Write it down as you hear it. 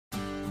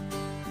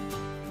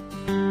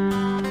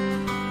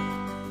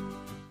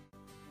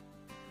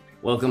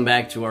Welcome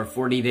back to our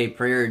 40-day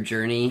prayer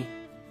journey.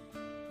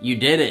 You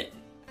did it.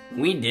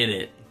 We did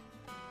it.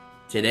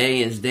 Today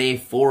is day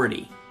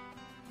 40,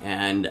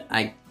 and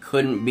I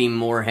couldn't be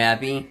more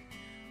happy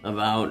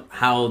about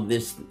how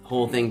this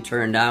whole thing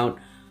turned out.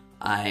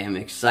 I am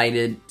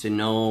excited to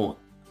know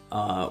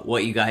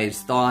what you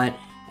guys thought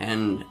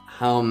and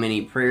how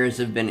many prayers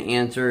have been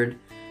answered.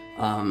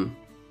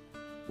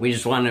 We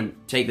just want to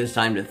take this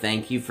time to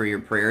thank you for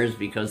your prayers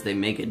because they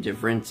make a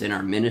difference in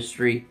our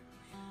ministry.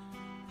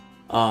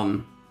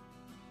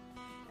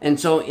 And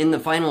so in the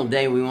final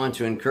day, we want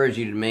to encourage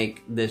you to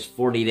make this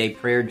 40-day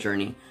prayer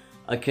journey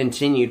a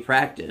continued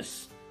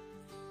practice.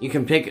 You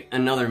can pick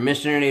another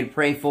missionary to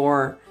pray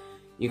for.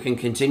 You can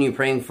continue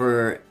praying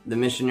for the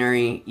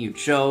missionary you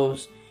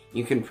chose.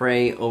 You can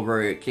pray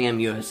over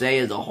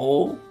KMUSA as a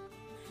whole.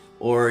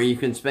 Or you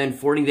can spend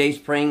 40 days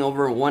praying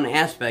over one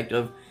aspect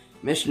of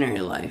missionary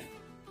life.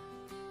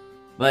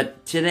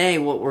 But today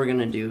what we're going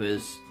to do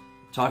is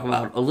talk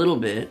about a little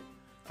bit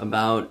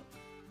about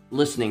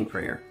listening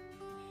prayer.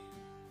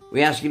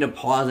 We ask you to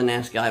pause and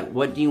ask God,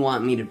 what do you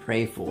want me to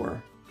pray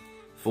for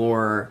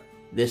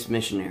this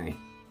missionary?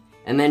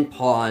 And then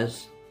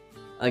pause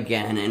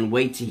again and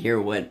wait to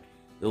hear what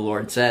the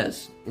Lord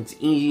says. It's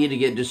easy to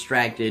get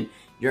distracted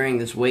during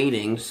this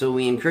waiting, so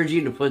we encourage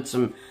you to put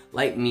some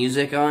light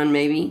music on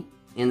maybe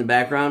in the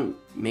background.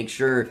 Make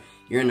sure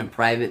you're in a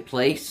private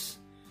place.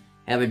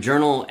 Have a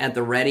journal at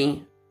the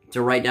ready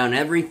to write down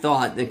every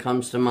thought that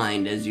comes to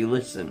mind as you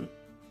listen.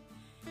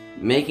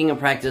 Making a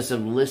practice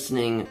of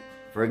listening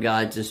for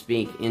God to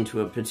speak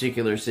into a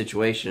particular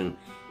situation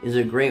is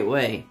a great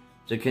way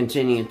to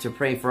continue to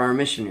pray for our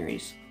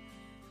missionaries.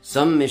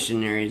 Some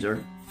missionaries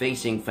are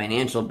facing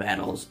financial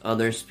battles,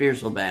 others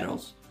spiritual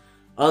battles,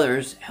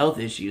 others health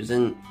issues,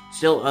 and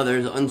still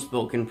others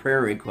unspoken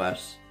prayer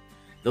requests.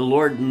 The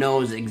Lord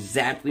knows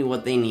exactly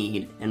what they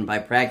need, and by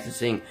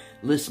practicing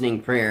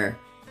listening prayer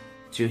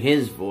to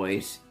His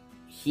voice,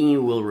 He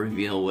will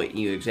reveal what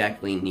you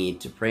exactly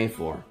need to pray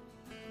for.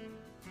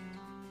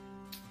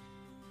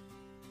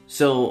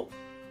 So,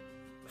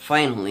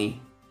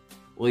 finally,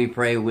 will you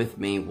pray with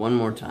me one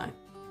more time?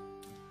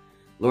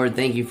 Lord,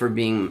 thank you for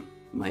being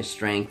my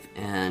strength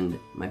and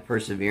my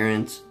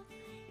perseverance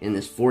in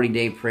this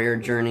 40-day prayer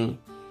journey.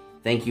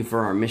 Thank you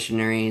for our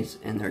missionaries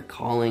and their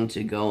calling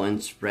to go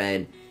and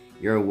spread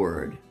your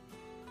word.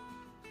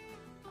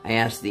 I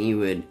ask that you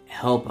would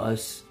help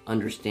us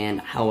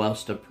understand how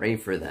else to pray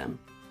for them.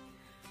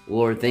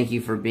 Lord, thank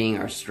you for being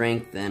our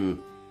strength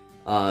and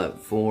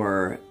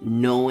for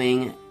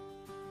knowing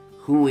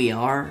who we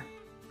are.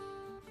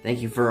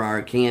 Thank you for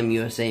our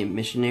KMUSA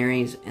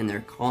missionaries and their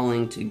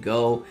calling to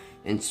go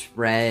and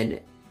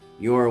spread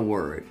your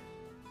word.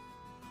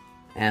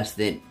 Ask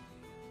that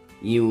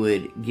you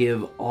would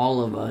give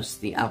all of us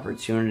the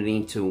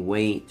opportunity to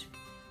wait,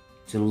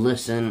 to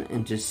listen,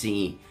 and to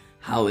see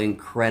how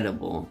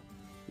incredible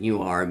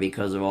you are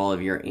because of all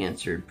of your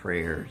answered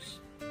prayers.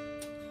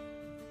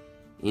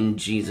 In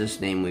Jesus'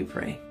 name we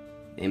pray.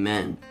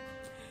 Amen.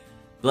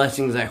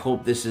 Blessings, I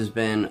hope this has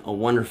been a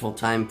wonderful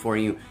time for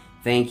you.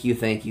 Thank you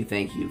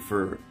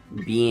for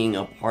being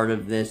a part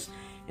of this,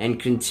 and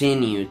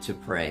continue to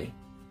pray.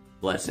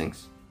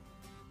 Blessings.